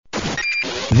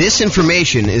This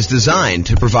information is designed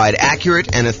to provide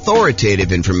accurate and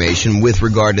authoritative information with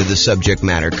regard to the subject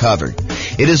matter covered.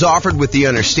 It is offered with the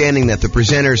understanding that the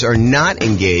presenters are not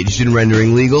engaged in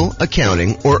rendering legal,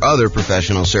 accounting, or other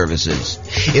professional services.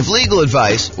 If legal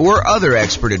advice or other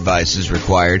expert advice is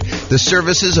required, the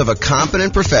services of a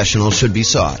competent professional should be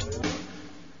sought.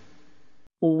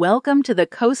 Welcome to the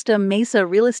Costa Mesa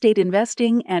Real Estate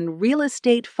Investing and Real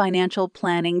Estate Financial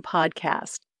Planning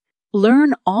Podcast.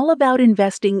 Learn all about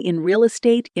investing in real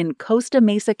estate in Costa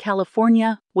Mesa,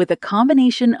 California, with a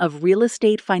combination of real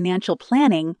estate financial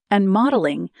planning and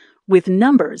modeling with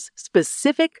numbers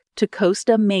specific to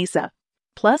Costa Mesa,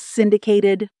 plus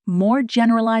syndicated, more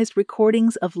generalized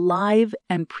recordings of live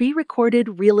and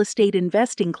pre-recorded real estate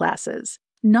investing classes,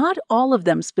 not all of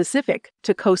them specific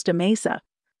to Costa Mesa.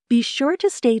 Be sure to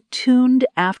stay tuned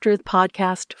after the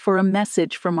podcast for a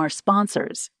message from our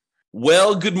sponsors.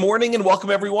 Well, good morning and welcome,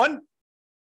 everyone.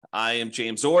 I am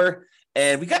James Orr,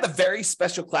 and we got a very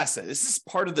special class today. This is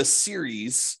part of the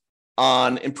series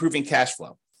on improving cash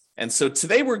flow. And so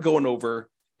today we're going over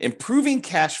improving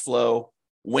cash flow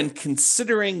when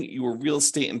considering your real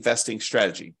estate investing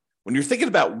strategy. When you're thinking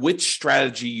about which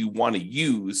strategy you want to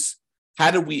use,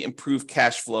 how do we improve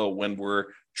cash flow when we're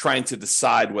trying to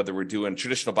decide whether we're doing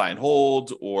traditional buy and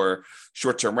hold or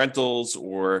short-term rentals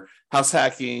or house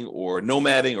hacking or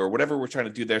nomading or whatever we're trying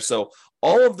to do there. So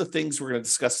all of the things we're going to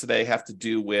discuss today have to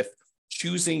do with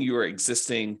choosing your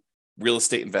existing real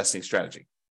estate investing strategy.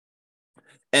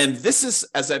 And this is,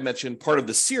 as I mentioned, part of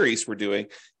the series we're doing.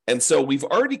 And so we've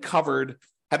already covered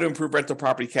how to improve rental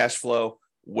property cash flow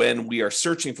when we are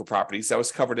searching for properties. That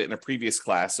was covered in a previous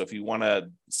class. So if you want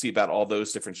to see about all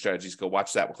those different strategies, go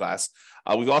watch that class.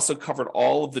 We've also covered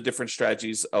all of the different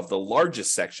strategies of the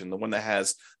largest section, the one that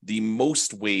has the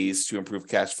most ways to improve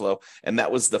cash flow. And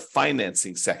that was the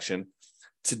financing section.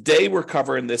 Today, we're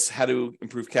covering this, how to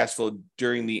improve cash flow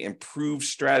during the improved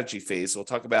strategy phase. We'll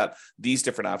talk about these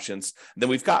different options. And then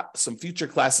we've got some future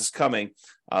classes coming.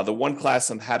 The one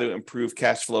class on how to improve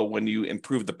cash flow when you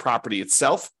improve the property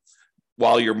itself,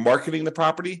 while you're marketing the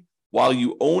property, while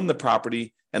you own the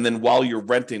property, and then while you're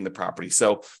renting the property.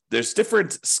 So there's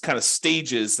different kind of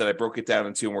stages that I broke it down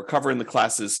into, and we're covering the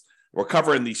classes, we're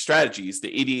covering the strategies,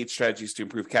 the 88 strategies to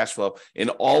improve cash flow in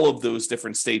all of those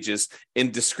different stages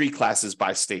in discrete classes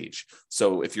by stage.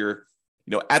 So if you're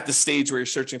at the stage where you're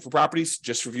searching for properties,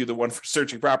 just review the one for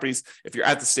searching properties. If you're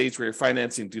at the stage where you're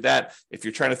financing, do that. If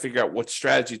you're trying to figure out what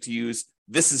strategy to use,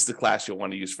 this is the class you'll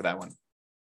want to use for that one.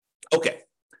 Okay.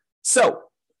 So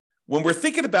when we're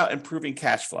thinking about improving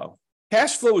cash flow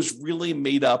is really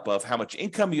made up of how much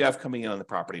income you have coming in on the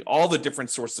property, all the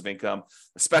different sources of income,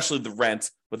 especially the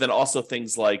rent, but then also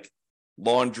things like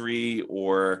laundry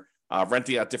or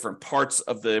renting out different parts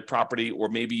of the property, or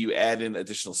maybe you add in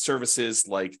additional services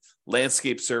like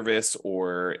landscape service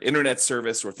or internet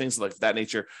service or things like that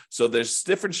nature. So there's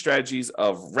different strategies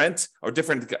of rent or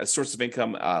different sources of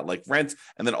income like rent,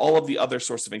 and then all of the other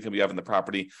sources of income you have in the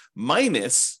property,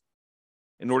 minus,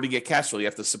 in order to get cash flow, you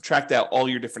have to subtract out all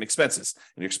your different expenses.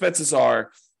 And your expenses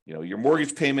are, your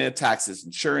mortgage payment, taxes,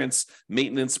 insurance,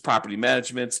 maintenance, property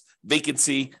management,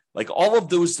 vacancy, like all of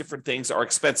those different things are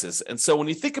expenses. And so when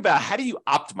you think about how do you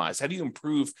optimize, how do you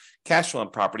improve cash flow on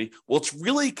property? Well, it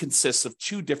really consists of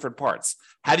two different parts.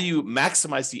 How do you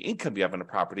maximize the income you have on a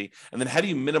property? And then how do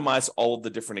you minimize all of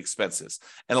the different expenses?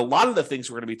 And a lot of the things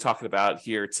we're going to be talking about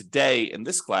here today in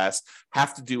this class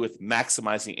have to do with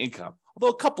maximizing income.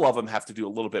 Although a couple of them have to do a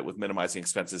little bit with minimizing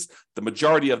expenses, the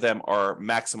majority of them are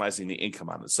maximizing the income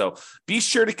on it. So be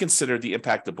sure to consider the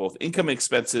impact of both income and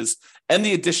expenses and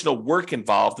the additional work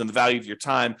involved and the value of your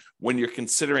time when you're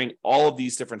considering all of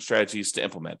these different strategies to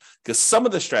implement. Because some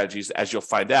of the strategies, as you'll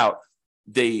find out,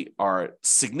 they are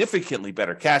significantly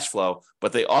better cash flow,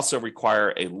 but they also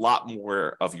require a lot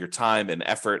more of your time and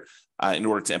effort in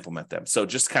order to implement them. So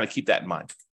just kind of keep that in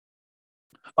mind.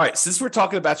 All right, since we're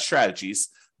talking about strategies,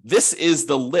 this is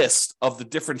the list of the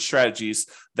different strategies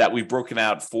that we've broken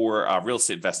out for real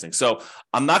estate investing. So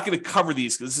I'm not going to cover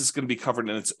these because this is going to be covered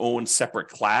in its own separate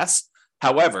class.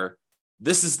 However,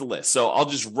 this is the list. So I'll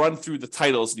just run through the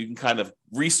titles and you can kind of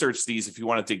research these if you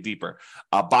want to dig deeper.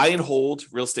 Buy and hold,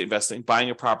 real estate investing, buying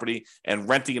a property and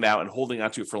renting it out and holding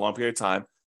onto it for a long period of time.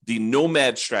 The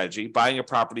nomad strategy, buying a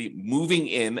property, moving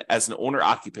in as an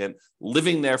owner-occupant,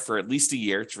 living there for at least a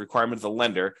year. It's a requirement of the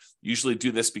lender. Usually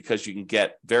do this because you can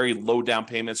get very low down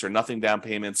payments or nothing down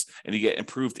payments, and you get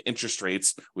improved interest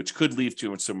rates, which could lead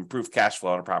to some improved cash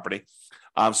flow on a property.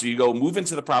 So you go move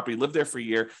into the property, live there for a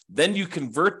year, then you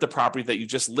convert the property that you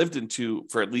just lived into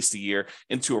for at least a year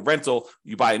into a rental.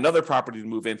 You buy another property to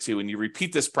move into, and you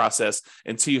repeat this process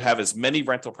until you have as many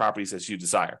rental properties as you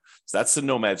desire. So that's the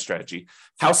nomad strategy.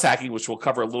 House hacking, which we'll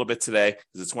cover a little bit today,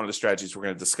 because it's one of the strategies we're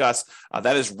going to discuss.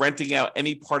 That is renting out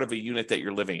any part of a unit that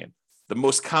you're living in. The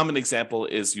most common example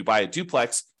is you buy a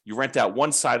duplex, you rent out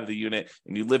one side of the unit,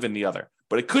 and you live in the other.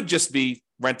 But it could just be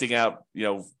renting out,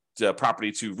 the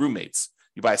property to roommates.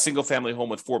 You buy a single family home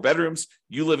with 4 bedrooms,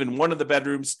 you live in one of the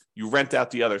bedrooms, you rent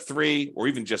out the other 3 or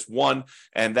even just one,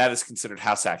 and that is considered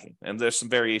house hacking. And there's some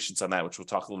variations on that, which we'll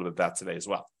talk a little bit about today as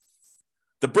well.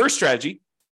 The BRRRR strategy: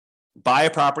 buy a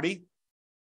property,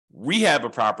 rehab a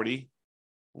property,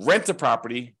 rent a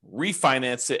property,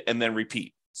 refinance it, and then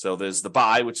repeat. So there's the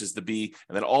buy, which is the B,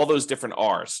 and then all those different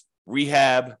R's: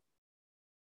 rehab,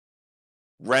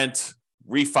 rent,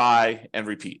 refi, and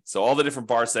repeat. So all the different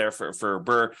bars there for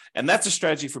BRRRR. And that's a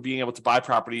strategy for being able to buy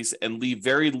properties and leave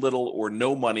very little or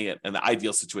no money in the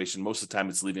ideal situation. Most of the time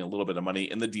it's leaving a little bit of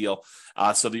money in the deal,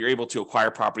 so that you're able to acquire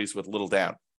properties with little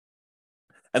down.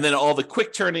 And then all the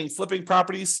quick turning flipping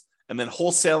properties, and then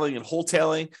wholesaling and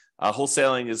wholetailing.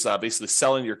 Wholesaling is basically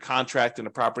selling your contract in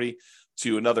a property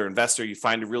to another investor. You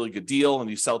find a really good deal and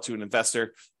you sell to an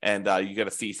investor, and you get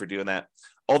a fee for doing that.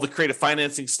 All the creative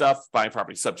financing stuff: buying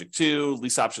property subject to,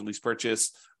 lease option, lease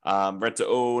purchase, rent to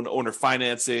own, owner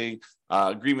financing,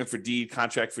 agreement for deed,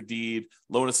 contract for deed,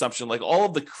 loan assumption, like all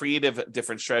of the creative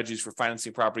different strategies for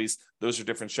financing properties. Those are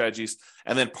different strategies.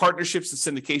 And then partnerships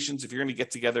and syndications: if you're going to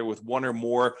get together with one or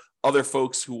more other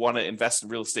folks who want to invest in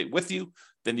real estate with you,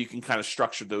 then you can kind of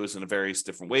structure those in various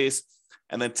different ways.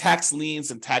 And then tax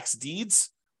liens and tax deeds: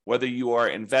 whether you are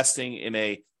investing in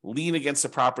a lien against a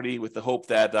property with the hope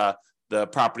that the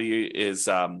property is,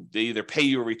 they either pay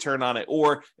you a return on it,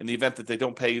 or in the event that they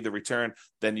don't pay you the return,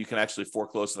 then you can actually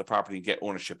foreclose the property and get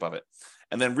ownership of it.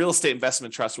 And then real estate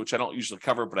investment trust, which I don't usually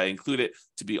cover, but I include it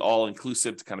to be all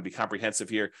inclusive, to kind of be comprehensive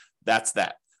here. That's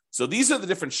that. So these are the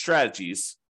different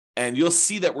strategies. And you'll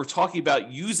see that we're talking about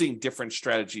using different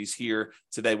strategies here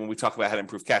today when we talk about how to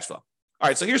improve cash flow. All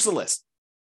right, so here's the list.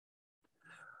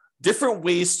 Different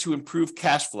ways to improve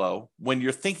cash flow when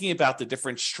you're thinking about the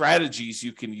different strategies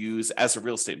you can use as a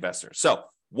real estate investor. So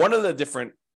one of the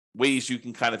different ways you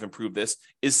can kind of improve this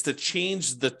is to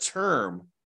change the term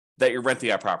that you're renting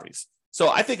out properties.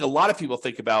 So I think a lot of people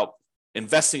think about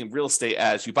investing in real estate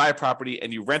as you buy a property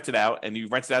and you rent it out, and you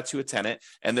rent it out to a tenant,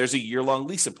 and there's a year-long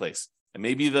lease in place. And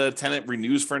maybe the tenant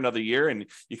renews for another year, and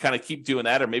you kind of keep doing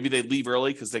that. Or maybe they leave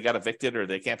early because they got evicted or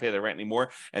they can't pay their rent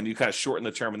anymore, and you kind of shorten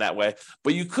the term in that way.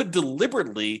 But you could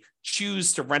deliberately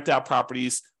choose to rent out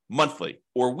properties monthly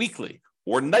or weekly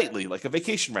or nightly, like a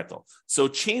vacation rental. So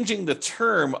changing the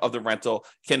term of the rental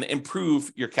can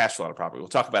improve your cash flow on a property. We'll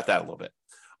talk about that a little bit.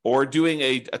 Or doing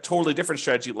a totally different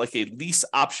strategy, like a lease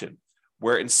option,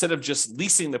 where instead of just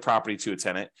leasing the property to a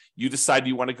tenant, you decide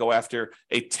you want to go after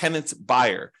a tenant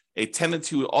buyer, a tenant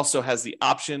who also has the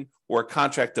option or a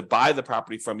contract to buy the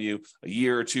property from you a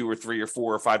year or 2 or 3 or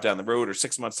 4 or 5 down the road, or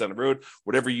 6 months down the road,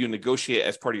 whatever you negotiate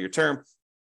as part of your term.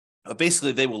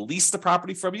 Basically, they will lease the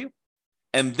property from you,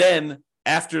 and then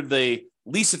after they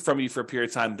lease it from you for a period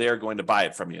of time, they're going to buy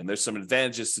it from you. And there's some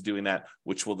advantages to doing that,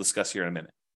 which we'll discuss here in a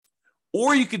minute.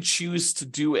 Or you could choose to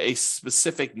do a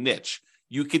specific niche.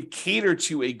 You could cater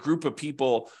to a group of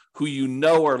people who you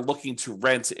know are looking to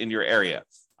rent in your area.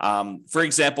 For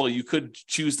example, you could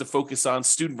choose to focus on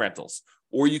student rentals,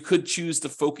 or you could choose to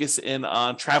focus in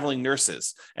on traveling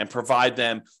nurses and provide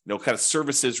them, kind of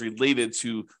services related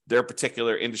to their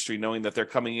particular industry, knowing that they're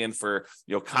coming in for,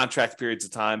 contract periods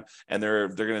of time, and they're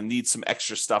going to need some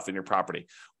extra stuff in your property.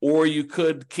 Or you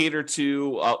could cater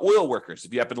to oil workers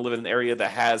if you happen to live in an area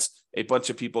that has a bunch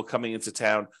of people coming into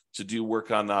town to do work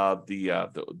on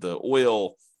the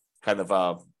oil kind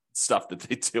of stuff that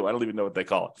they do. I don't even know what they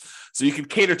call it. So you can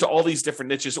cater to all these different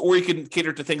niches, or you can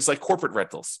cater to things like corporate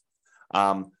rentals.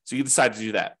 So you decide to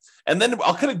do that. And then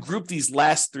I'll kind of group these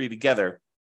last 3 together.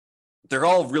 They're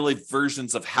all really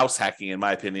versions of house hacking, in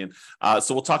my opinion.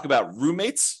 So we'll talk about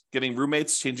roommates, getting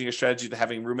roommates, changing your strategy to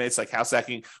having roommates, like house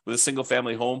hacking with a single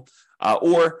family home,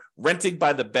 or renting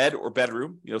by the bed or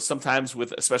bedroom. Sometimes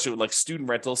especially with like student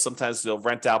rentals, sometimes they'll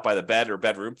rent out by the bed or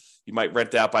bedroom. You might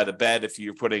rent out by the bed if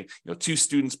you're putting 2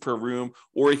 students per room,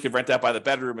 or you could rent out by the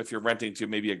bedroom if you're renting to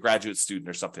maybe a graduate student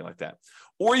or something like that.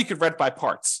 Or you could rent by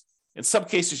parts. In some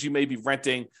cases, you may be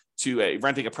renting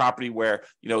a property where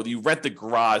you rent the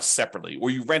garage separately, or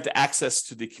you rent access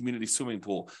to the community swimming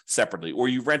pool separately, or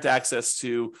you rent access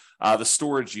to the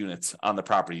storage units on the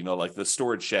property, like the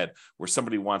storage shed where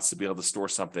somebody wants to be able to store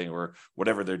something or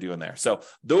whatever they're doing there. So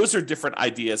those are different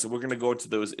ideas, and we're going to go into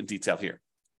those in detail here.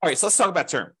 All right, so let's talk about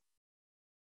term.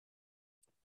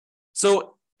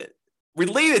 So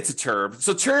related to term,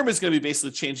 so term is going to be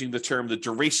basically changing the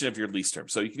duration of your lease term.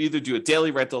 So you can either do a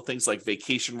daily rental, things like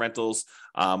vacation rentals,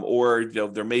 or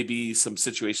there may be some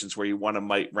situations where you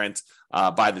might rent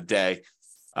by the day,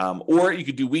 or you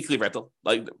could do weekly rental.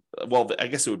 I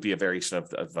guess it would be a variation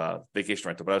of vacation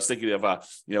rental. But I was thinking of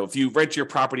if you rent your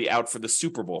property out for the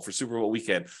Super Bowl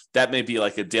weekend, that may be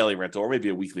like a daily rental or maybe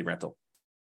a weekly rental.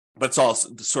 But it's all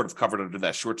sort of covered under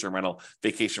that short-term rental,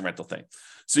 vacation rental thing.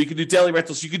 So you could do daily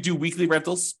rentals. You could do weekly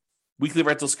rentals. Weekly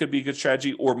rentals could be a good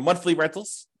strategy, or monthly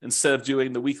rentals. Instead of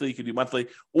doing the weekly, you could do monthly.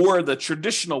 Or the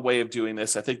traditional way of doing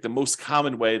this, I think the most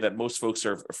common way that most folks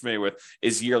are familiar with,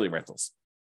 is yearly rentals.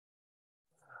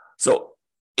 So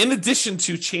in addition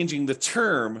to changing the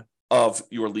term of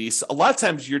your lease, a lot of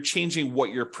times you're changing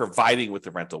what you're providing with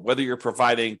the rental, whether you're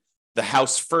providing the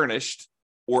house furnished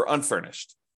or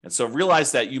unfurnished. And so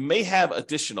realize that you may have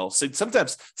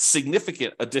sometimes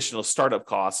significant additional startup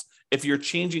costs if you're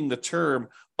changing the term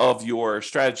of your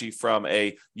strategy from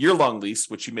a year-long lease,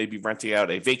 which you may be renting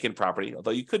out a vacant property, although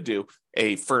you could do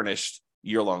a furnished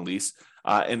year-long lease,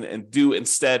 and do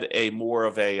instead a more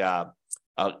of a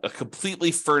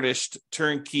completely furnished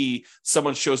turnkey.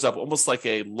 Someone shows up almost like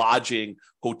a lodging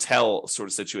hotel sort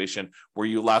of situation where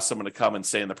you allow someone to come and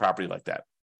stay in the property like that.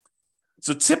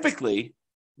 So typically,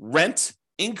 rent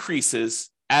increases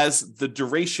as the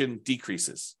duration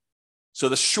decreases. So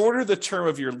the shorter the term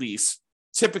of your lease,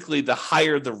 typically the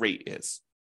higher the rate is.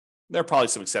 There are probably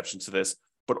some exceptions to this,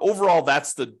 but overall,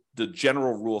 that's the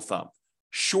general rule of thumb.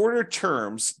 Shorter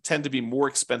terms tend to be more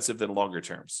expensive than longer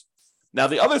terms. Now,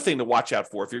 the other thing to watch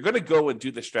out for, if you're going to go and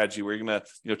do the strategy where you're going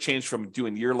to change from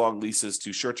doing year-long leases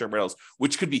to short-term rentals,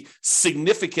 which could be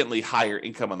significantly higher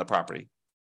income on the property,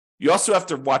 you also have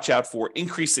to watch out for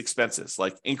increased expenses,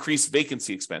 like increased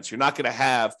vacancy expense. You're not going to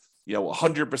have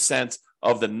 100%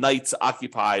 of the nights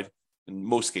occupied in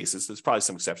most cases. There's probably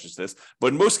some exceptions to this,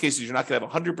 but in most cases, you're not going to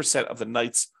have 100% of the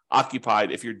nights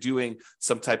occupied if you're doing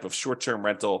some type of short-term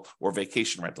rental or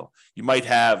vacation rental. You might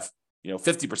have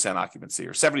 50% occupancy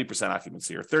or 70%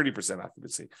 occupancy or 30%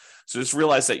 occupancy. So just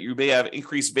realize that you may have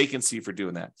increased vacancy for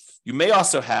doing that. You may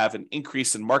also have an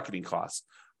increase in marketing costs.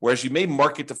 Whereas you may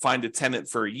market to find a tenant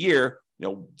for a year,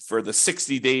 for the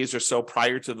 60 days or so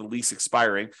prior to the lease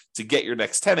expiring to get your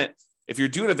next tenant. If you're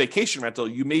doing a vacation rental,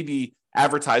 you may be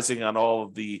advertising on all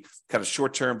of the kind of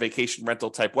short-term vacation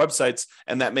rental type websites,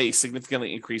 and that may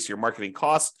significantly increase your marketing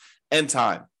costs and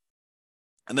time.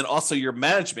 And then also your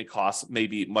management costs may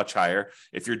be much higher.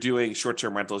 If you're doing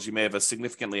short-term rentals, you may have a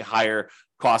significantly higher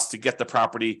cost to get the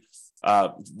property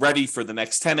ready for the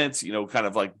next tenants, kind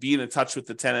of like being in touch with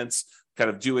the tenants, kind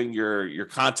of doing your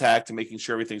contact and making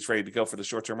sure everything's ready to go for the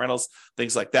short-term rentals.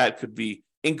 Things like that could be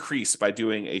increased by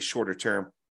doing a shorter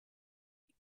term.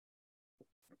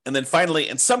 And then finally,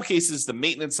 in some cases, the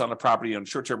maintenance on a property on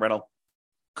short-term rental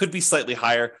could be slightly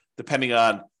higher depending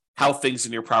on how things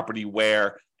in your property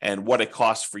wear and what it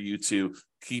costs for you to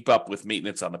keep up with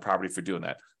maintenance on the property for doing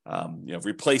that.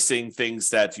 Replacing things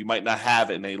that you might not have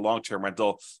in a long-term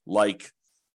rental, like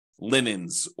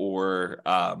linens or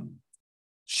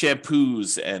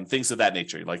shampoos and things of that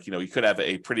nature. Like, you could have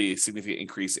a pretty significant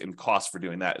increase in cost for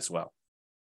doing that as well.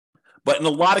 But in a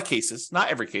lot of cases, not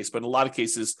every case, but in a lot of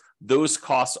cases, those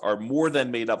costs are more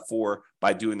than made up for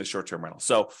by doing the short-term rental.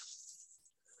 So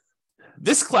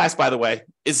this class, by the way,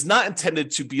 is not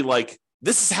intended to be like,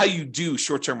 this is how you do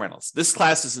short-term rentals. This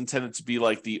class is intended to be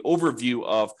like the overview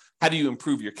of how do you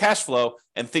improve your cash flow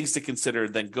and things to consider,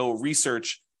 then go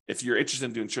research. If you're interested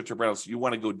in doing short-term rentals, you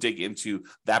want to go dig into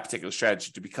that particular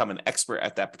strategy to become an expert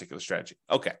at that particular strategy.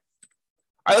 Okay. All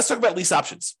right, let's talk about lease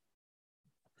options.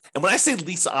 And when I say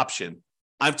lease option,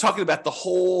 I'm talking about the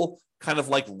whole kind of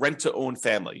like rent-to-own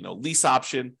family. Lease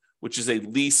option, which is a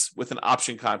lease with an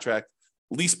option contract.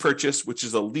 Lease purchase, which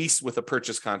is a lease with a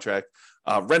purchase contract.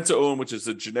 Rent-to-own, which is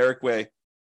a generic way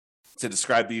to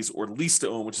describe these, or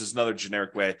lease-to-own, which is another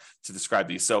generic way to describe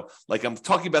these. So like I'm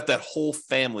talking about that whole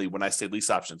family when I say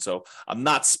lease option. So I'm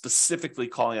not specifically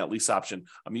calling out lease option.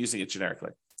 I'm using it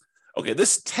generically. Okay,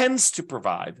 this tends to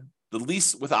provide the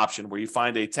lease with option where you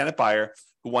find a tenant buyer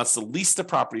who wants to lease the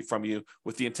property from you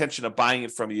with the intention of buying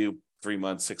it from you 3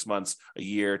 months, 6 months, a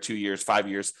year, 2 years, 5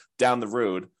 years down the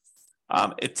road.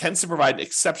 It tends to provide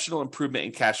exceptional improvement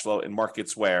in cash flow in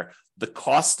markets where the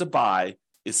cost to buy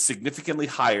is significantly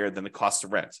higher than the cost to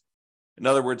rent. In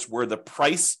other words, where the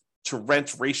price to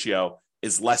rent ratio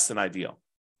is less than ideal.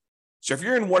 So if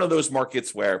you're in one of those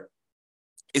markets where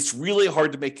it's really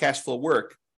hard to make cash flow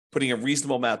work, putting a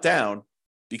reasonable amount down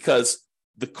because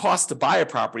the cost to buy a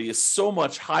property is so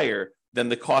much higher than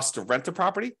the cost to rent a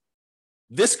property,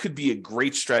 this could be a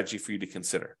great strategy for you to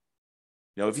consider.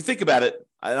 If you think about it,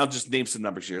 and I'll just name some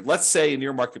numbers here. Let's say in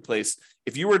your marketplace,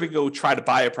 if you were to go try to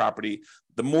buy a property,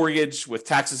 the mortgage with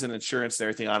taxes and insurance and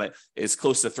everything on it is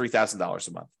close to $3,000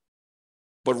 a month.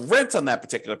 But rent on that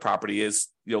particular property is,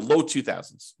 low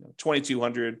 2000s,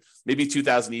 2,200, maybe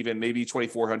 2,000 even, maybe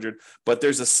 2,400. But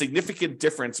there's a significant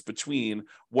difference between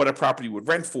what a property would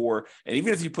rent for, and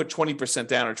even if you put 20%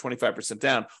 down or 25%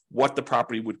 down, what the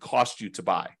property would cost you to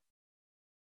buy.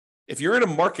 If you're in a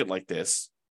market like this,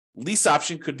 lease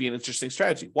option could be an interesting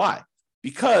strategy. Why?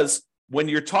 Because when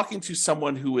you're talking to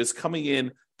someone who is coming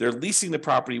in, they're leasing the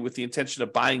property with the intention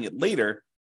of buying it later,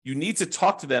 you need to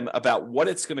talk to them about what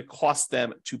it's going to cost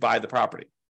them to buy the property.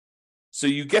 So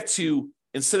you get to,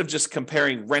 instead of just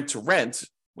comparing rent to rent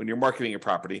when you're marketing your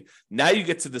property, now you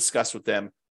get to discuss with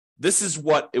them, this is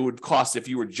what it would cost if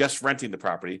you were just renting the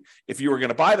property. If you were going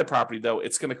to buy the property, though,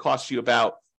 it's going to cost you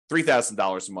about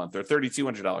 $3,000 a month or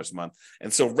 $3,200 a month.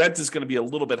 And so rent is going to be a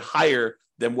little bit higher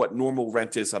than what normal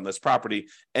rent is on this property,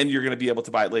 and you're going to be able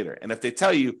to buy it later. And if they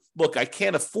tell you, look, I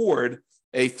can't afford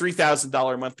a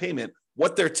 $3,000 a month payment,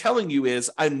 what they're telling you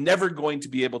is, I'm never going to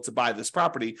be able to buy this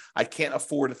property. I can't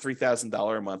afford a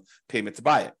 $3,000 a month payment to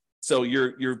buy it. So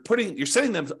you're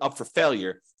setting them up for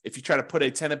failure if you try to put a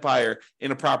tenant buyer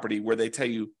in a property where they tell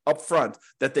you up front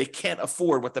that they can't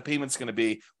afford what the payment's going to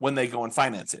be when they go and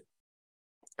finance it.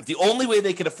 If the only way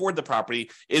they can afford the property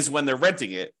is when they're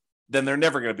renting it, then they're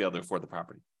never going to be able to afford the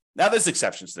property. Now, there's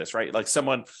exceptions to this, right? Like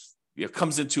someone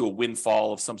comes into a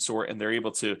windfall of some sort and they're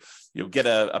able to get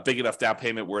a big enough down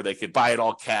payment where they could buy it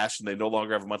all cash and they no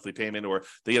longer have a monthly payment, or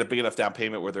they get a big enough down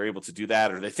payment where they're able to do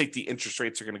that, or they think the interest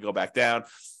rates are going to go back down.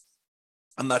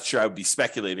 I'm not sure I would be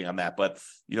speculating on that, but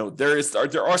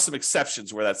there are some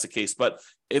exceptions where that's the case. But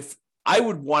if I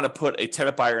would want to put a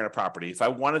tenant buyer in a property, if I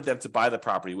wanted them to buy the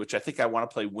property, which I think I want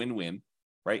to play win-win,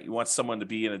 right? You want someone to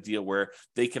be in a deal where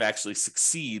they can actually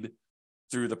succeed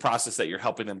through the process that you're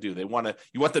helping them do. You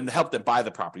want them to help them buy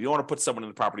the property. You don't want to put someone in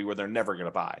the property where they're never going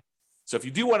to buy. So if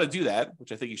you do want to do that,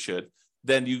 which I think you should,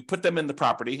 then you put them in the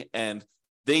property and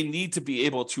they need to be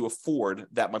able to afford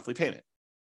that monthly payment.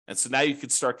 And so now you can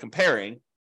start comparing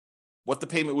what the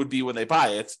payment would be when they buy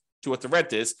it to what the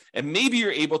rent is, and maybe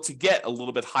you're able to get a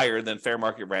little bit higher than fair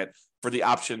market rent for the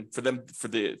option for them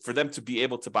to be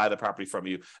able to buy the property from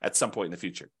you at some point in the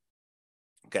future.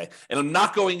 Okay, and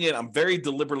I'm very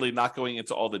deliberately not going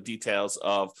into all the details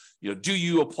of, do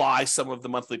you apply some of the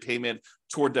monthly payment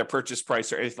toward their purchase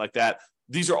price or anything like that.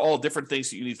 These are all different things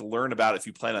that you need to learn about if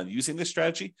you plan on using this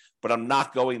strategy, but I'm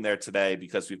not going there today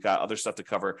because we've got other stuff to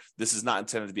cover. This is not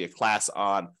intended to be a class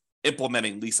on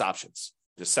implementing lease options.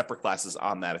 There's separate classes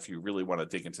on that if you really want to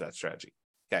dig into that strategy.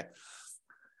 Okay.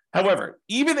 However,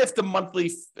 even if the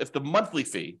monthly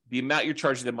fee, the amount you're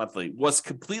charging them monthly, was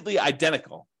completely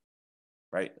identical,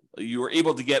 right? You were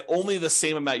able to get only the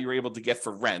same amount you were able to get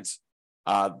for rent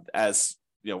as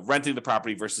renting the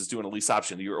property versus doing a lease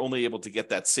option. You were only able to get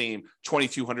that same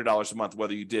 $2,200 a month,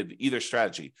 whether you did either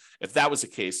strategy. If that was the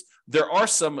case, there are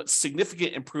some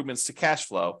significant improvements to cash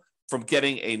flow from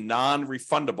getting a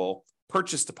non-refundable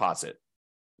purchase deposit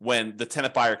when the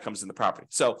tenant buyer comes in the property.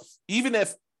 So even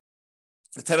if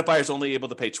the tenant buyer is only able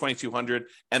to pay $2,200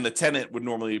 and the tenant would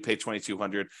normally pay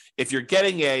 $2,200, if you're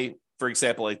getting for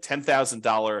example, a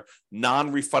 $10,000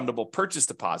 non-refundable purchase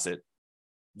deposit,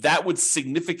 that would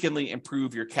significantly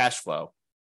improve your cash flow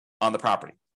on the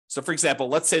property. So for example,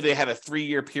 let's say they had a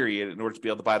 3-year period in order to be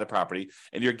able to buy the property,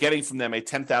 and you're getting from them a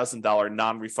 $10,000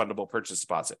 non-refundable purchase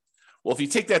deposit. Well, if you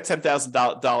take that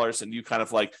 $10,000 and you kind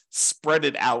of like spread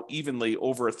it out evenly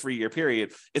over a 3-year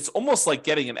period, it's almost like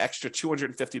getting an extra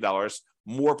 $250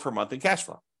 more per month in cash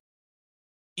flow.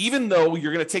 Even though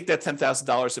you're going to take that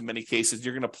 $10,000 in many cases,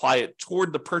 you're going to apply it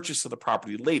toward the purchase of the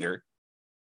property later.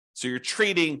 So you're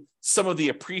trading some of the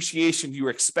appreciation you were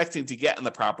expecting to get in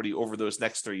the property over those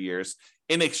next 3 years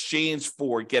in exchange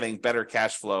for getting better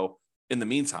cash flow in the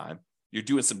meantime. You're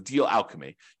doing some deal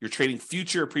alchemy. You're trading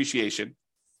future appreciation,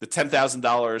 the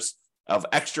 $10,000 of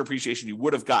extra appreciation you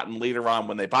would have gotten later on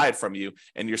when they buy it from you.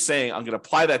 And you're saying, I'm going to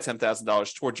apply that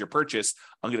 $10,000 towards your purchase.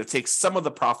 I'm going to take some of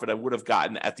the profit I would have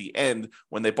gotten at the end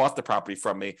when they bought the property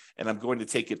from me, and I'm going to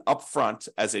take it up front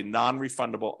as a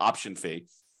non-refundable option fee,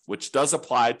 which does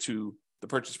apply to the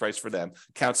purchase price for them,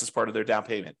 counts as part of their down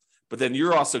payment. But then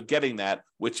you're also getting that,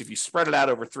 which if you spread it out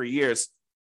over 3 years,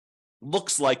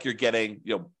 looks like you're getting,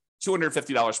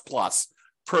 $250 plus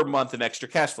per month in extra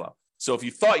cash flow. So if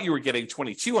you thought you were getting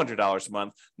 $2,200 a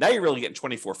month, now you're really getting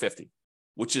 $2,450,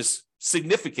 which is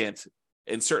significant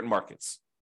in certain markets,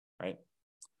 right?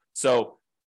 So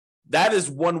that is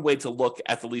one way to look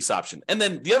at the lease option. And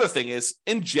then the other thing is,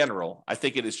 in general, I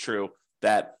think it is true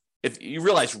that if you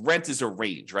realize rent is a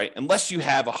range, right? Unless you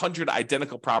have 100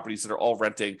 identical properties that are all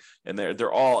renting and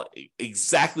they're all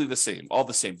exactly the same, all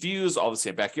the same views, all the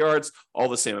same backyards, all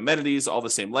the same amenities, all the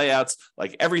same layouts,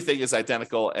 like everything is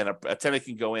identical, and a tenant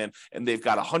can go in and they've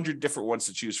got 100 different ones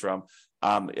to choose from.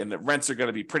 And the rents are going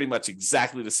to be pretty much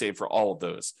exactly the same for all of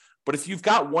those. But if you've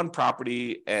got one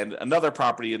property and another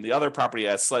property, and the other property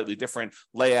has slightly different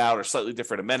layout or slightly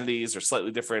different amenities or slightly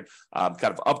different kind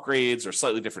of upgrades or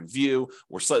slightly different view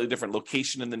or slightly different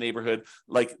location in the neighborhood,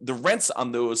 like the rents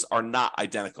on those are not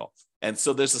identical. And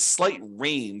so there's a slight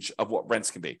range of what rents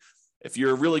can be. If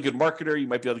you're a really good marketer, you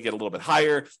might be able to get a little bit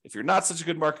higher. If you're not such a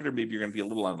good marketer, maybe you're going to be a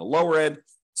little on the lower end.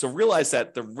 So realize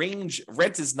that the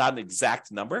rent is not an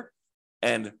exact number,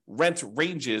 and rent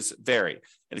ranges vary.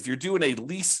 And if you're doing a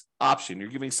lease option, you're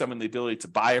giving someone the ability to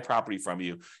buy a property from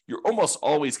you, you're almost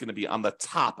always going to be on the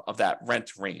top of that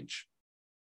rent range.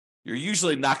 You're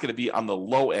usually not going to be on the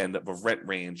low end of a rent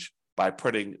range by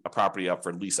putting a property up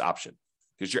for lease option,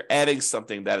 because you're adding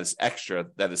something that is extra,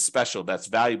 that is special, that's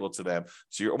valuable to them.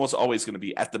 So you're almost always going to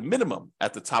be at the minimum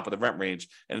at the top of the rent range.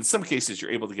 And in some cases, you're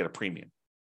able to get a premium.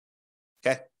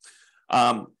 Okay.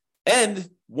 And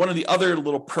one of the other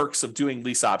little perks of doing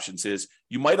lease options is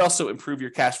you might also improve your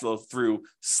cash flow through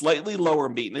slightly lower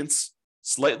maintenance,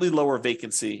 slightly lower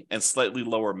vacancy, and slightly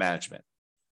lower management.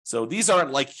 So these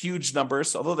aren't like huge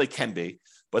numbers, although they can be,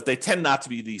 but they tend not to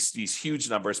be these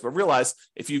huge numbers. But realize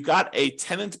if you've got a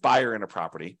tenant buyer in a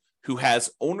property who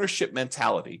has ownership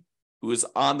mentality, who is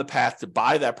on the path to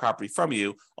buy that property from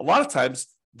you, a lot of times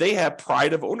they have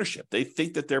pride of ownership. They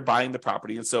think that they're buying the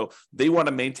property, and so they want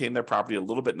to maintain their property a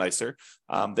little bit nicer.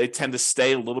 They tend to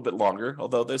stay a little bit longer,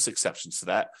 although there's exceptions to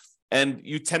that. And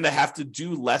you tend to have to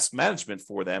do less management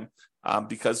for them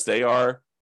because they are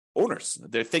owners.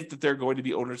 They think that they're going to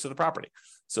be owners of the property.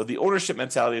 So the ownership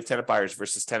mentality of tenant buyers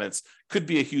versus tenants could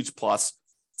be a huge plus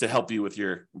to help you with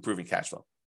your improving cash flow.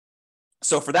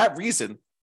 So for that reason,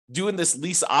 doing this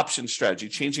lease option strategy,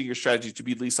 changing your strategy to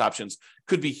be lease options,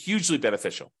 could be hugely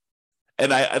beneficial.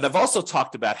 And I've also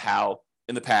talked about how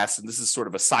in the past, and this is sort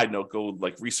of a side note, go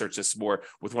like research this more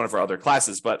with one of our other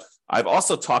classes, but I've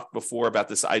also talked before about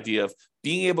this idea of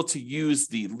being able to use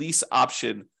the lease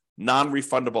option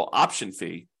non-refundable option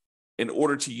fee in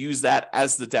order to use that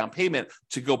as the down payment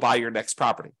to go buy your next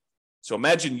property. So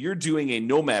imagine you're doing a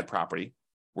nomad property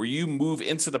where you move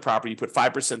into the property, you put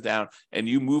 5% down, and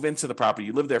you move into the property,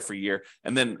 you live there for a year.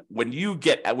 And then when you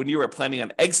are planning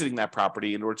on exiting that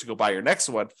property in order to go buy your next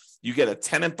one, you get a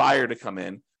tenant buyer to come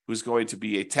in who's going to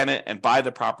be a tenant and buy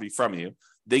the property from you.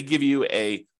 They give you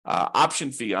a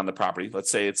option fee on the property.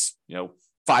 Let's say it's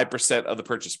 5% of the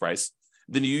purchase price.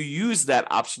 Then you use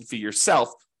that option fee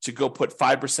yourself to go put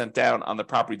 5% down on the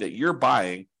property that you're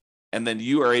buying, and then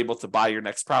you are able to buy your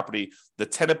next property. The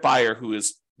tenant buyer who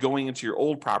is going into your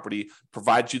old property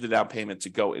provides you the down payment to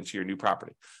go into your new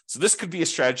property. So this could be a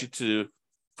strategy to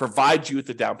provide you with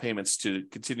the down payments to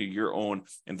continue your own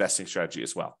investing strategy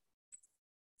as well.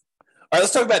 All right,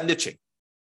 let's talk about niching.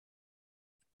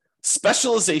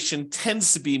 Specialization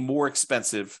tends to be more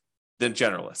expensive than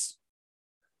generalists.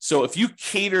 So if you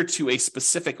cater to a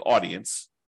specific audience,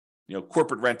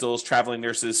 corporate rentals, traveling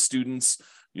nurses, students,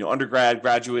 undergrad,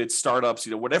 graduates, startups,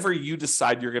 whatever you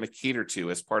decide you're going to cater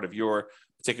to as part of your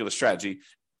particular strategy,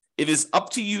 it is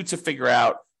up to you to figure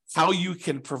out how you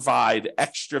can provide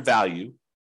extra value,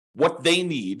 what they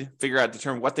need,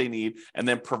 determine what they need, and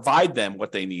then provide them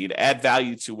what they need, add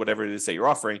value to whatever it is that you're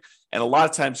offering. And a lot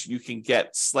of times you can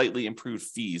get slightly improved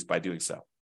fees by doing so.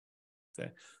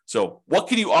 Okay. So what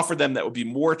can you offer them that would be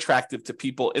more attractive to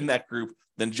people in that group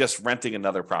than just renting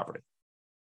another property?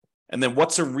 And then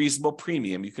what's a reasonable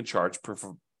premium you can charge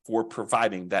for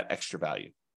providing that extra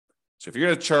value? So if you're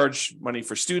going to charge money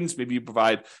for students, maybe you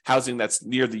provide housing that's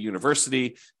near the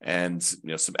university and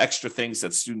some extra things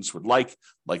that students would like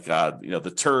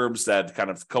the terms that kind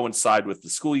of coincide with the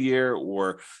school year,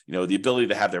 or the ability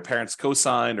to have their parents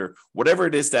co-sign, or whatever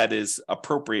it is that is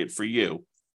appropriate for you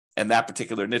and that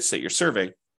particular niche that you're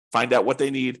serving. Find out what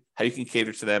they need, how you can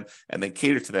cater to them, and then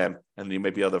cater to them, and then you may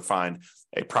be able to find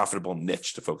a profitable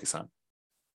niche to focus on.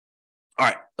 All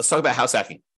right, let's talk about house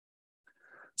hacking.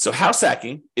 So house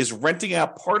hacking is renting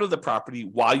out part of the property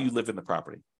while you live in the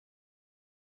property.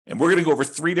 And we're going to go over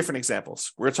 3 different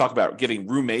examples. We're going to talk about getting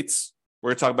roommates.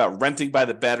 We're going to talk about renting by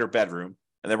the bed or bedroom.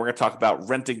 And then we're going to talk about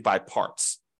renting by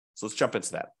parts. So let's jump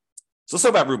into that. So let's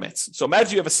talk about roommates. So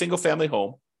imagine you have a single family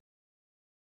home.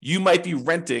 You might be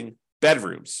renting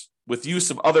bedrooms with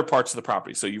use of other parts of the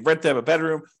property. So you rent them a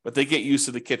bedroom, but they get use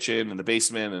of the kitchen and the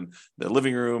basement and the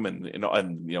living room and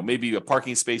maybe a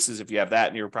parking spaces if you have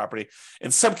that in your property. In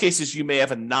some cases, you may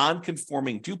have a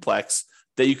non-conforming duplex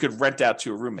that you could rent out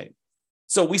to a roommate.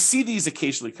 So we see these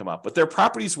occasionally come up, but they're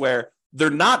properties where they're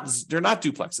not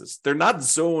duplexes. They're not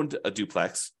zoned a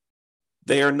duplex.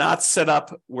 They are not set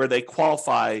up where they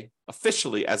qualify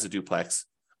officially as a duplex,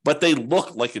 but they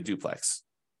look like a duplex.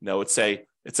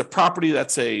 It's a property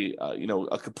that's a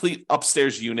complete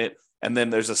upstairs unit, and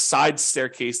then there's a side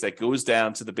staircase that goes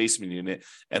down to the basement unit,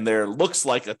 and there looks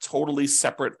like a totally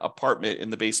separate apartment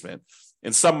in the basement.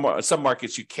 In some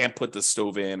markets, you can't put the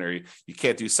stove in, or you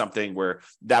can't do something where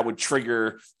that would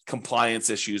trigger compliance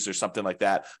issues or something like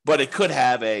that. But it could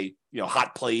have a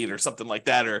hot plate or something like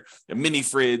that, or a mini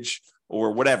fridge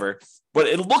or whatever. But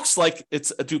it looks like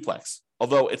it's a duplex,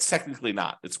 although it's technically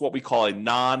not. It's what we call a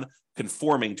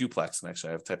non-conforming duplex. And actually,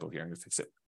 I have a typo here. I'm going to fix it.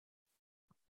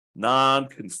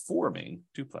 Non-conforming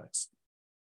duplex.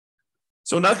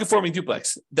 So non-conforming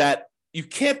duplex that you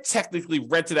can't technically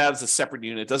rent it out as a separate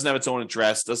unit. It doesn't have its own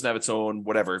address, doesn't have its own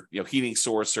whatever, heating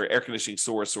source or air conditioning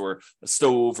source or a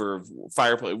stove or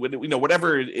fireplace,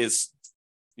 whatever it is,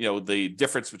 the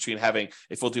difference between having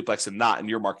a full duplex and not in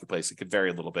your marketplace, it could vary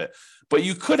a little bit. But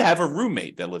you could have a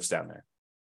roommate that lives down there.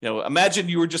 Imagine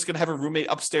you were just going to have a roommate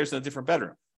upstairs in a different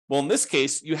bedroom. Well, in this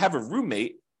case, you have a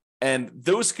roommate, and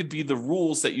those could be the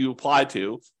rules that you apply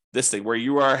to this thing where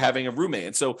you are having a roommate.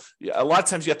 And so a lot of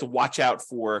times you have to watch out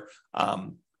for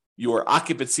your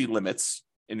occupancy limits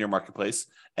in your marketplace,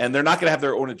 and they're not going to have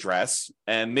their own address.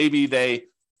 And maybe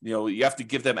you have to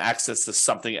give them access to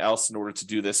something else in order to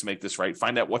do this, make this right.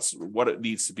 Find out what it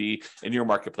needs to be in your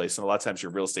marketplace. And a lot of times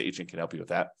your real estate agent can help you with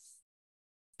that.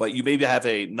 But you maybe have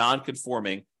a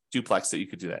non-conforming duplex that you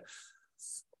could do that.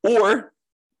 Or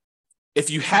if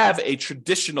you have a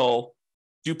traditional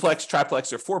duplex,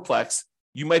 triplex, or fourplex,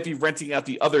 you might be renting out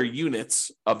the other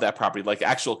units of that property, like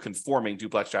actual conforming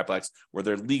duplex, triplex, where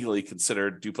they're legally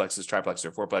considered duplexes, triplexes,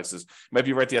 or fourplexes. You might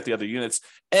be renting out the other units.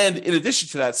 And in addition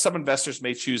to that, some investors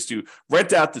may choose to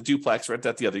rent out the duplex, rent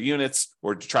out the other units,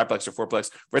 or triplex or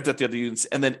fourplex, rent out the other units.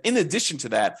 And then in addition to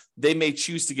that, they may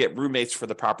choose to get roommates for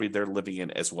the property they're living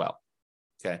in as well.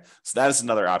 Okay, so that is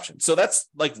another option. So that's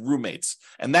like roommates.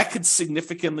 And that could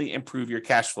significantly improve your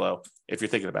cash flow if you're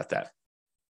thinking about that.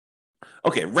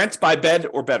 Okay, rent by bed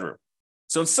or bedroom.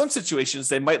 So in some situations,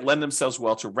 they might lend themselves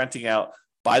well to renting out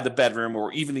by the bedroom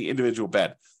or even the individual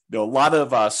bed. A lot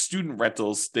of student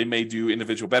rentals, they may do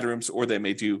individual bedrooms, or they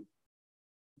may do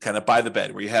kind of by the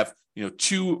bed, where you have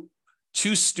two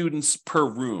students per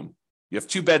room. You have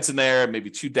two beds in there,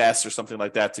 maybe two desks or something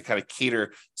like that to kind of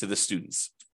cater to the students.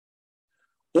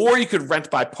 Or you could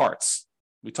rent by parts.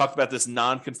 We talked about this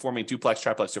non-conforming duplex,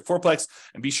 triplex, or fourplex,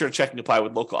 and be sure to check and comply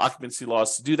with local occupancy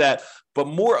laws to do that. But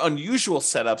more unusual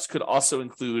setups could also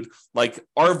include like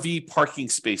RV parking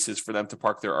spaces for them to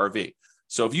park their RV.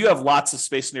 So if you have lots of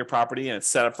space in your property and it's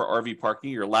set up for RV parking,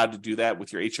 you're allowed to do that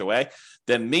with your HOA,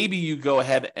 then maybe you go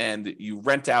ahead and you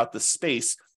rent out the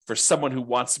space for someone who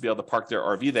wants to be able to park their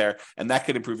RV there, and that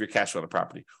could improve your cash flow on the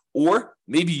property. Or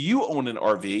maybe you own an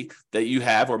RV that you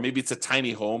have, or maybe it's a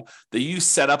tiny home that you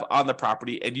set up on the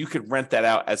property, and you could rent that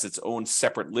out as its own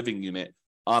separate living unit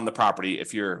on the property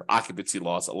if your occupancy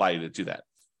laws allow you to do that.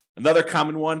 Another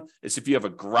common one is if you have a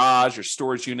garage or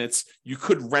storage units, you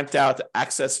could rent out the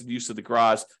access and use of the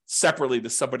garage separately to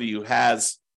somebody who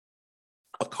has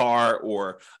a car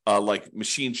or like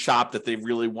machine shop that they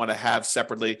really want to have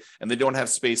separately, and they don't have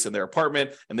space in their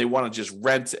apartment, and they want to just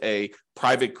rent a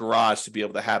private garage to be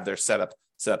able to have their setup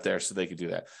there so they can do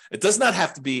that. It does not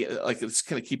have to be, like, it's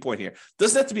kind of key point here, it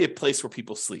doesn't have to be a place where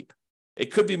people sleep.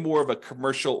 It could be more of a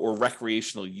commercial or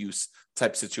recreational use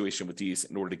type situation with these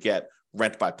in order to get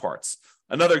rent by parts.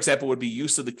 Another example would be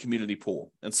use of the community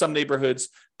pool. In some neighborhoods,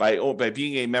 by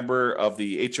being a member of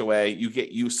the HOA, you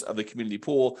get use of the community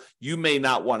pool. You may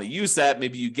not want to use that.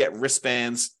 Maybe you get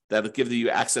wristbands that'll give you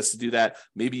access to do that.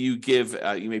 Maybe you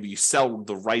you sell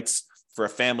the rights for a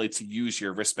family to use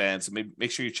your wristbands. So maybe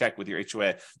make sure you check with your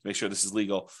HOA to make sure this is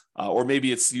legal. Or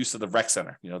maybe it's use of the rec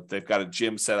center. They've got a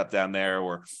gym set up down there,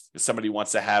 or if somebody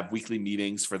wants to have weekly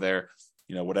meetings for their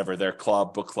whatever, their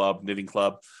club, book club, knitting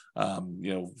club,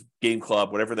 game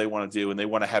club, whatever they want to do, and they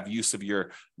want to have use of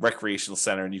your recreational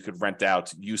center, and you could rent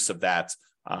out use of that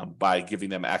by giving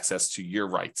them access to your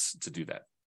rights to do that.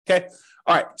 Okay.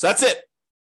 All right. So that's it.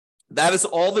 That is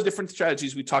all the different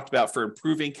strategies we talked about for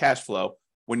improving cash flow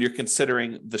when you're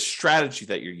considering the strategy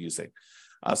that you're using.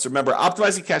 So remember,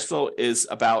 optimizing cash flow is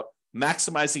about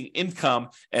maximizing income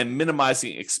and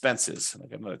minimizing expenses. I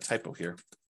got another typo here.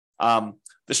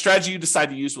 The strategy you decide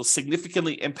to use will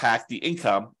significantly impact the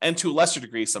income and, to a lesser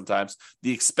degree sometimes,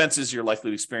 the expenses you're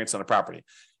likely to experience on a property.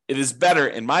 It is better,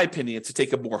 in my opinion, to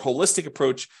take a more holistic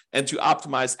approach and to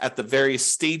optimize at the various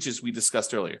stages we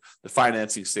discussed earlier: the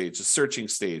financing stage, the searching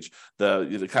stage,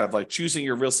 the kind of like choosing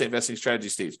your real estate investing strategy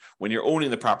stage, when you're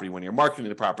owning the property, when you're marketing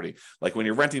the property, like when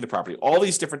you're renting the property, all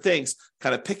these different things.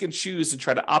 Kind of pick and choose and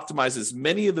try to optimize as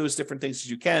many of those different things as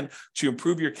you can to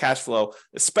improve your cash flow,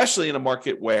 especially in a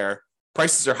market where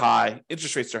prices are high,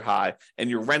 interest rates are high, and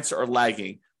your rents are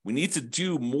lagging. We need to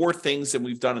do more things than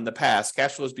we've done in the past.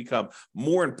 Cash flow has become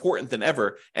more important than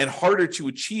ever and harder to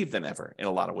achieve than ever in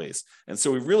a lot of ways. And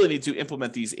so we really need to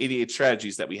implement these 88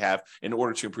 strategies that we have in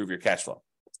order to improve your cash flow.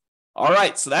 All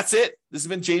right, so that's it. This has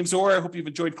been James Orr. I hope you've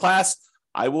enjoyed class.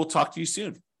 I will talk to you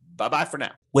soon. Bye-bye for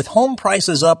now. With home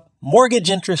prices up, mortgage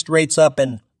interest rates up,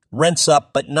 and rents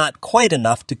up, but not quite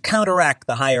enough to counteract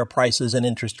the higher prices and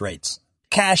interest rates,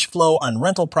 cash flow on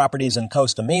rental properties in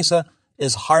Costa Mesa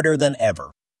is harder than ever.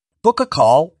 Book a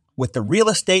call with the Real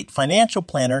Estate Financial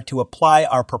Planner to apply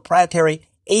our proprietary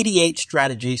 88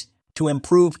 strategies to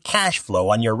improve cash flow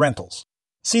on your rentals.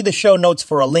 See the show notes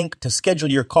for a link to schedule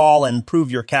your call and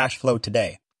improve your cash flow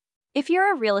today. If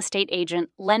you're a real estate agent,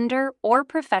 lender, or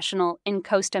professional in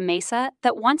Costa Mesa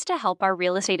that wants to help our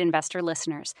real estate investor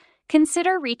listeners,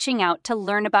 consider reaching out to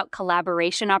learn about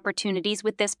collaboration opportunities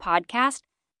with this podcast.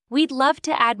 We'd love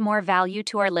to add more value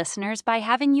to our listeners by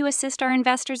having you assist our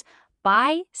investors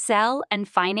buy, sell, and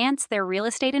finance their real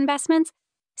estate investments.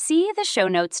 See the show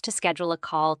notes to schedule a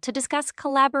call to discuss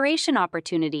collaboration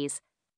opportunities.